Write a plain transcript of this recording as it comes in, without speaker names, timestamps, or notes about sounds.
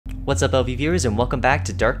What's up, LV viewers, and welcome back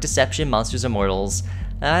to Dark Deception Monsters Immortals.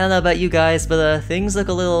 I don't know about you guys, but things look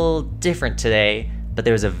a little different today, but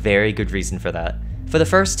there's a very good reason for that. For the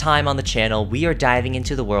first time on the channel, we are diving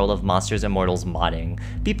into the world of Monsters Immortals modding.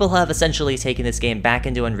 People have essentially taken this game back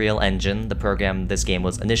into Unreal Engine, the program this game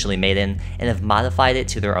was initially made in, and have modified it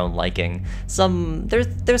to their own liking.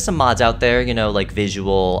 There's some mods out there, you know, like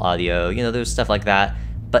visual, audio, you know, there's stuff like that,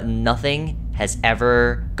 but nothing has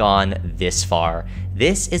ever gone this far.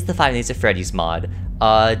 This is the Five Nights at Freddy's mod.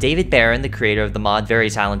 DavidBaron, the creator of the mod, very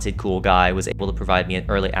talented, cool guy, was able to provide me an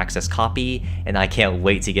early access copy, and I can't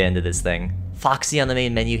wait to get into this thing. Foxy on the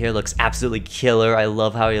main menu here looks absolutely killer. I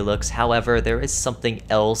love how he looks. However, there is something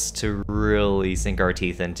else to really sink our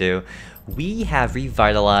teeth into. We have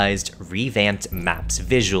revitalized, revamped maps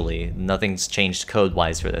visually. Nothing's changed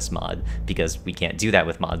code-wise for this mod, because we can't do that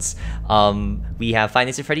with mods. We have Five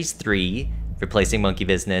Nights at Freddy's 3, replacing Monkey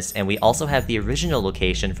Business, and we also have the original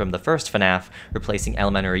location from the first FNaF, replacing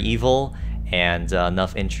Elementary Evil. And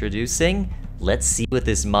enough introducing, let's see what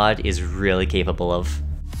this mod is really capable of.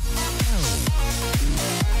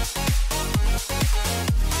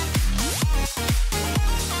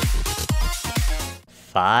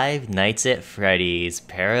 Five Nights at Freddy's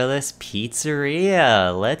Perilous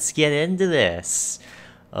Pizzeria. Let's get into this.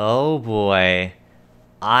 Oh boy,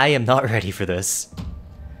 I am not ready for this.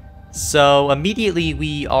 So immediately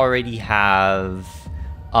we already have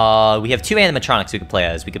we have two animatronics we could play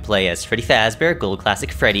as. We could play as Freddy Fazbear, Gold Classic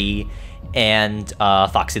Freddy, and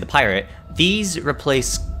Foxy the Pirate. These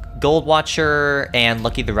replace Gold Watcher and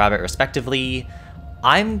Lucky the Rabbit respectively.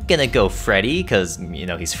 I'm gonna go Freddy, because, you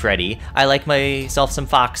know, he's Freddy. I like myself some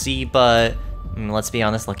Foxy, but let's be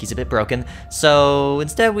honest, Lucky's a bit broken. So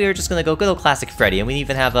instead, we're just gonna go good old classic Freddy, and we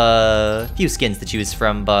even have a few skins to choose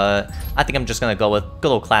from, but I think I'm just gonna go with good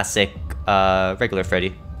old classic regular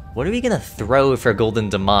Freddy. What are we gonna throw for Golden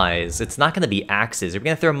Demise? It's not gonna be axes. We're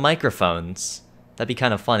gonna throw microphones. That'd be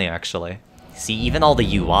kind of funny, actually. See, even all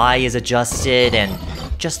the UI is adjusted, and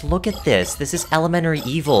just look at this. This is Elementary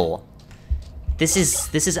Evil. This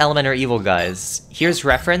is Elementary Evil, guys. Here's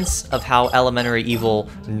reference of how Elementary Evil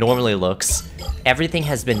normally looks. Everything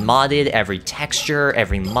has been modded, every texture,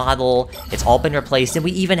 every model, it's all been replaced, and we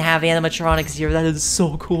even have animatronics here. That is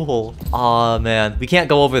so cool. Aw, man. We can't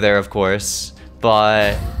go over there, of course,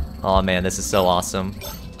 but oh man, this is so awesome.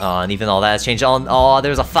 And even all that has changed. Oh,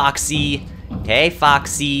 there's a Foxy. Hey,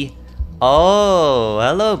 Foxy. Oh,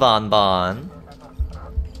 hello, Bonbon.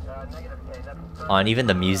 Oh, and even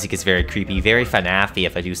the music is very creepy, very FNAF-y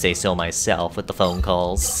if I do say so myself, with the phone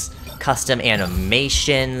calls. Custom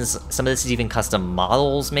animations, some of this is even custom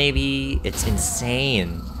models, maybe? It's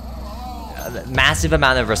insane. Massive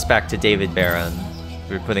amount of respect to DavidBaron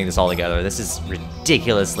for putting this all together. This is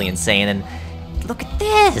ridiculously insane, and look at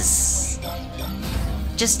this!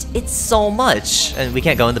 Just, it's so much. And we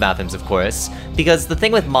can't go in the bathrooms, of course, because the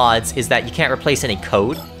thing with mods is that you can't replace any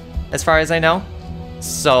code, as far as I know.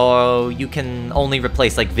 So you can only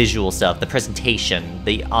replace like visual stuff, the presentation,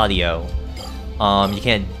 the audio. You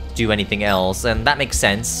can't do anything else, and that makes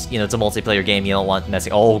sense. You know, it's a multiplayer game, you don't want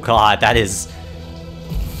messing. Oh god, that is...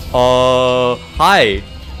 hi!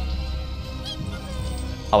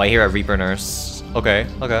 Oh, I hear a Reaper Nurse. Okay,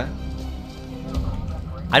 okay.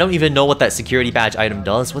 I don't even know what that security badge item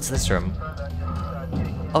does. What's this room?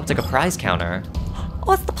 Oh, it's like a prize counter.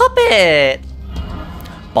 Oh, it's the puppet!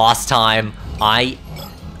 Boss time.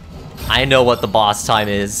 I know what the boss time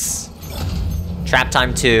is. Trap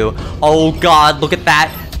time 2. Oh god, look at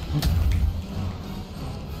that!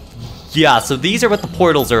 Yeah, so these are what the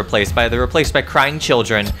portals are replaced by. They're replaced by crying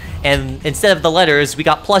children. And instead of the letters, we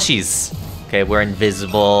got plushies. Okay, we're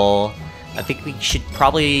invisible. I think we should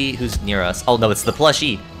probably... Who's near us? Oh no, it's the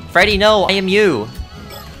plushie. Freddy, no, I am you.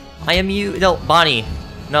 I am you. No, Bonnie.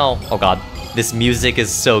 No. Oh god. This music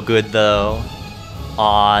is so good though.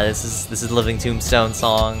 Aw, this is Living Tombstone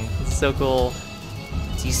song. It's so cool.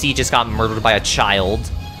 TC just got murdered by a child.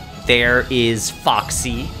 There is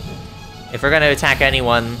Foxy. If we're gonna attack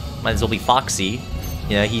anyone, might as well be Foxy.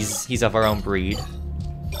 You know, he's of our own breed.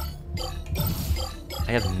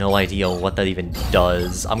 I have no idea what that even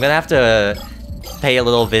does. I'm gonna have to pay a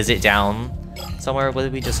little visit down somewhere. What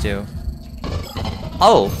did we just do?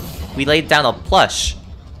 Oh, we laid down a plush.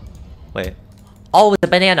 Wait. Oh, it's a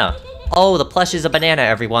banana. Oh, the plush is a banana,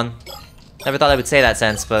 everyone. Never thought I would say that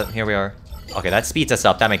sense, but here we are. Okay, that speeds us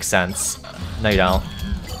up. That makes sense. No, you don't.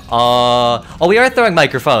 Oh, we are throwing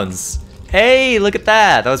microphones. Hey, look at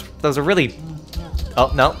that. That was a really...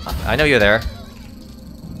 Oh, no. I know you're there.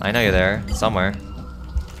 I know you're there. Somewhere.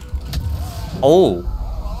 Oh.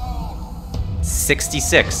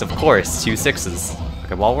 66, of course. 2 6s.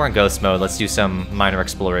 Okay, while we're in ghost mode, let's do some minor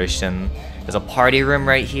exploration. There's a party room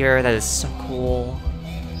right here that is so cool.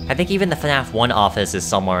 I think even the FNaF 1 office is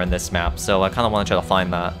somewhere in this map, so I kind of want to try to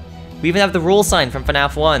find that. We even have the rule sign from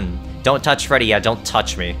FNaF 1. Don't touch Freddy, yeah, don't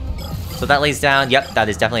touch me. So that lays down, yep, that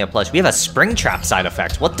is definitely a plush. We have a spring trap side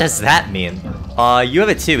effect. What does that mean? You have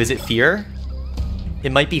it too, is it fear?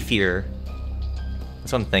 It might be fear.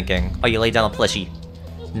 That's what I'm thinking. Oh, you laid down a plushie.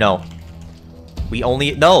 No. We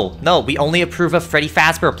only approve of Freddy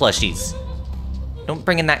Fazbear plushies. Don't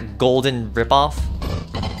bring in that golden ripoff.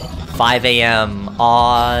 5 a.m.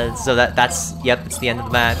 So that's, yep, it's the end of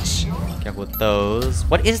the match. Careful with those.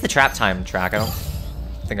 What is the trap time track? I don't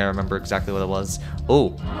think I remember exactly what it was.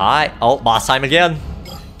 Oh, hi. Oh, boss time again.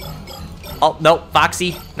 Oh, no,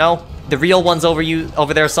 Foxy, no. The real one's over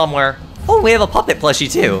there somewhere. Oh, we have a puppet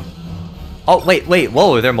plushie too. Oh, wait,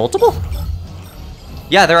 whoa, are there multiple?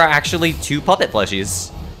 Yeah, there are actually 2 puppet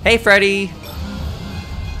plushies. Hey, Freddy.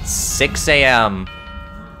 6 a.m.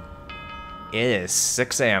 It is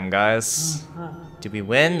 6 a.m., guys. Did we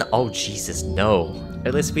win? Oh, Jesus, no.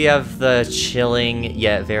 At least we have the chilling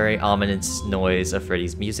yet very ominous noise of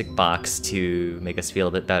Freddy's music box to make us feel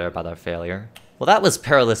a bit better about our failure. Well, that was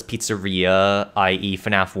Perilous Pizzeria, i.e.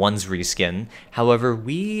 FNaF 1's reskin. However,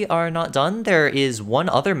 we are not done. There is one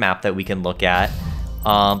other map that we can look at.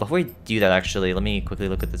 Before we do that, actually, let me quickly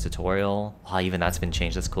look at the tutorial. Oh, even that's been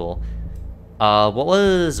changed. That's cool. What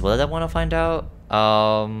did I want to find out?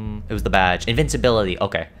 It was the badge. Invincibility.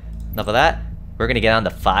 Okay. Enough of that. We're gonna get on to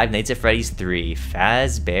Five Nights at Freddy's 3.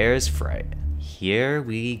 Fazbear's Fright. Here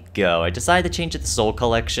we go. I decided to change it to Soul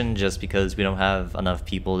Collection just because we don't have enough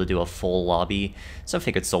people to do a full lobby. So I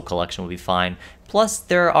figured Soul Collection would be fine. Plus,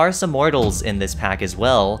 there are some mortals in this pack as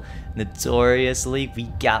well. Notoriously, we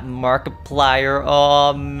got Markiplier.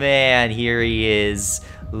 Oh man, here he is.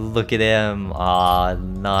 Look at him. Aw,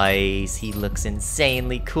 nice. He looks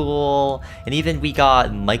insanely cool. And even we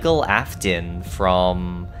got Michael Afton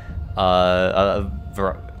from a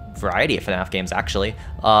variety of FNaF games, actually.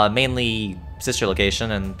 Mainly Sister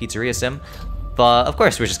Location and Pizzeria Sim. But of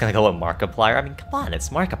course, we're just gonna go with Markiplier. I mean, come on, it's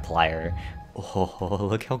Markiplier. Oh,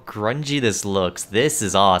 look how grungy this looks. This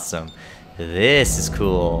is awesome. This is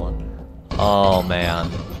cool. Oh, man.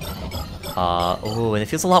 Oh, and it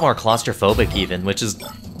feels a lot more claustrophobic even, which is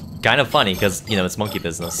kind of funny because, you know, it's monkey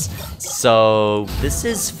business. So, this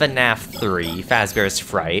is FNaF 3, Fazbear's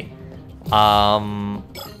Fright. Gonna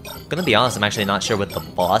be honest, I'm actually not sure what the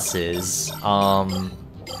boss is.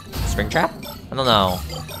 Springtrap? I don't know.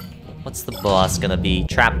 What's the boss gonna be?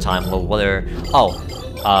 Trap time. Well, what are... Oh,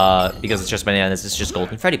 because it's just bananas, it's just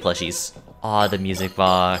Golden Freddy plushies. Aw, the music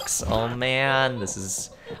box. Oh man, this is...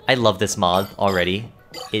 I love this mod already.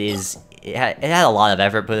 It had a lot of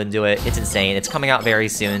effort put into it. It's insane. It's coming out very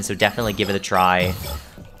soon, so definitely give it a try.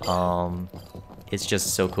 It's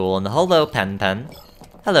just so cool. And hello, Pen.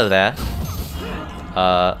 Hello there.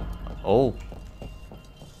 Oh.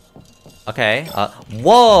 Okay,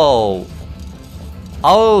 whoa!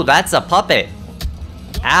 Oh, that's a puppet.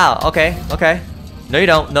 Ow, okay. No, you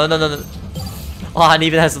don't. No. Oh, and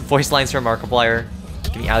even has the voice lines from Markiplier.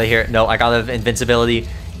 Get me out of here. No, I got invincibility.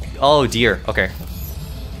 Oh, dear. Okay.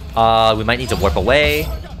 We might need to warp away.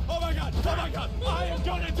 Oh my god, I am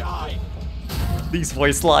gonna die! These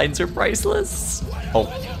voice lines are priceless. Oh.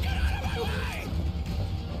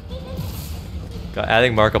 God,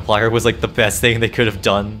 adding Markiplier was like the best thing they could have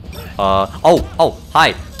done. Oh,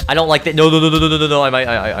 hi. I don't like that. No.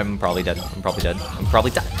 I'm probably dead. I'm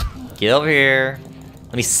probably dead. Get over here.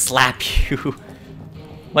 Let me slap you.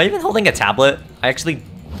 Am I even holding a tablet? I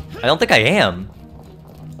don't think I am.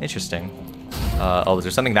 Interesting. Oh, is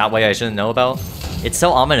there something that way I shouldn't know about? It's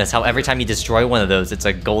so ominous how every time you destroy one of those, it's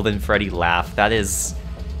a Golden Freddy laugh. That is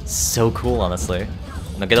so cool, honestly.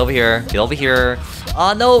 Now get over here. Get over here.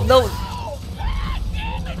 No.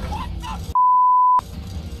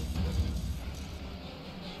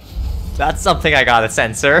 That's something I gotta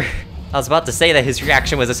censor. I was about to say that his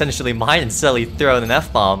reaction was essentially mine and silly throwing an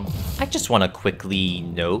F-bomb. I just want to quickly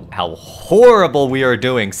note how horrible we are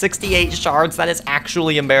doing. 68 shards, that is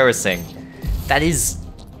actually embarrassing. That is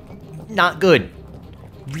not good.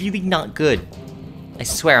 Really not good. I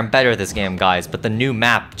swear I'm better at this game, guys, but the new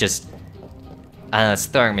map just... I don't know, it's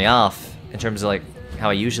throwing me off in terms of like how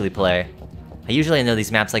I usually play. I usually know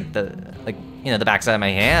these maps like the backside of my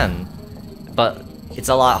hand. But it's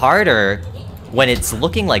a lot harder when it's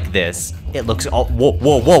looking like this. It looks... Oh,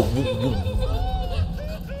 whoa.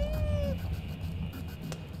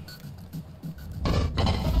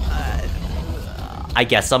 I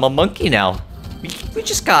guess I'm a monkey now. We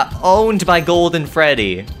just got owned by Golden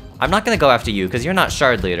Freddy. I'm not gonna go after you, because you're not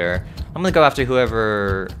Shard Leader. I'm gonna go after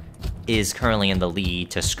whoever is currently in the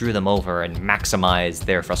lead to screw them over and maximize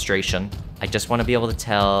their frustration. I just want to be able to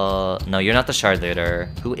tell... No, you're not the shard leader.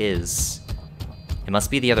 Who is? It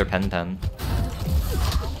must be the other Pen.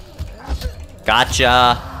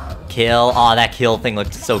 Gotcha! Kill. Aw, that kill thing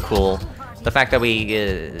looked so cool. The fact that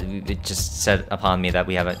it just said upon me that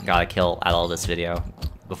we haven't got a kill at all this video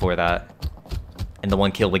before that. And the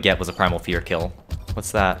one kill we get was a Primal Fear kill.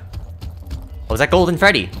 What's that? Oh, is that Golden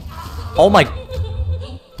Freddy? Oh my...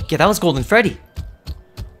 Yeah, that was Golden Freddy.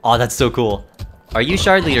 Oh, that's so cool. Are you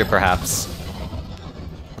shard leader, perhaps?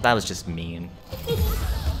 Well, that was just mean.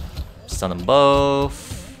 Stun them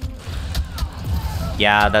both.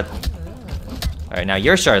 Yeah, that... Alright, now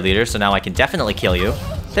you're shard leader, so now I can definitely kill you.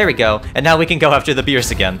 There we go. And now we can go after the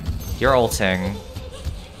Beers again. You're ulting.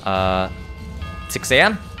 6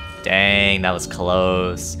 AM? Dang, that was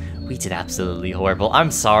close. We did absolutely horrible.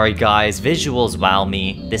 I'm sorry, guys. Visuals wow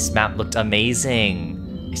me. This map looked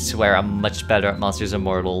amazing. I swear I'm much better at Monsters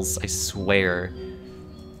Immortals. I swear.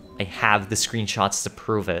 I have the screenshots to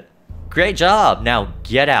prove it. Great job! Now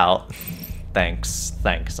get out. Thanks.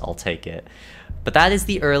 I'll take it. But that is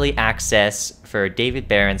the early access for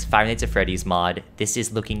DavidBaron's Five Nights at Freddy's mod. This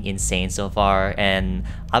is looking insane so far, and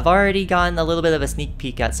I've already gotten a little bit of a sneak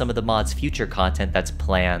peek at some of the mod's future content that's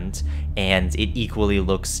planned, and it equally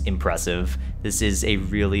looks impressive. This is a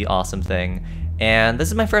really awesome thing. And this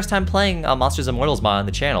is my first time playing a Monsters Immortals mod on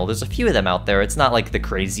the channel. There's a few of them out there. It's not like the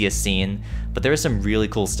craziest scene, but there is some really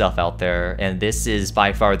cool stuff out there, and this is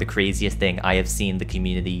by far the craziest thing I have seen the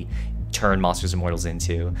community turn Monsters Immortals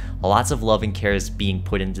into. Lots of love and care is being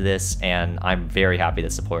put into this, and I'm very happy to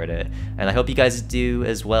support it. And I hope you guys do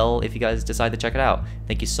as well if you guys decide to check it out.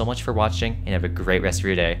 Thank you so much for watching, and have a great rest of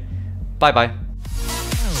your day. Bye bye.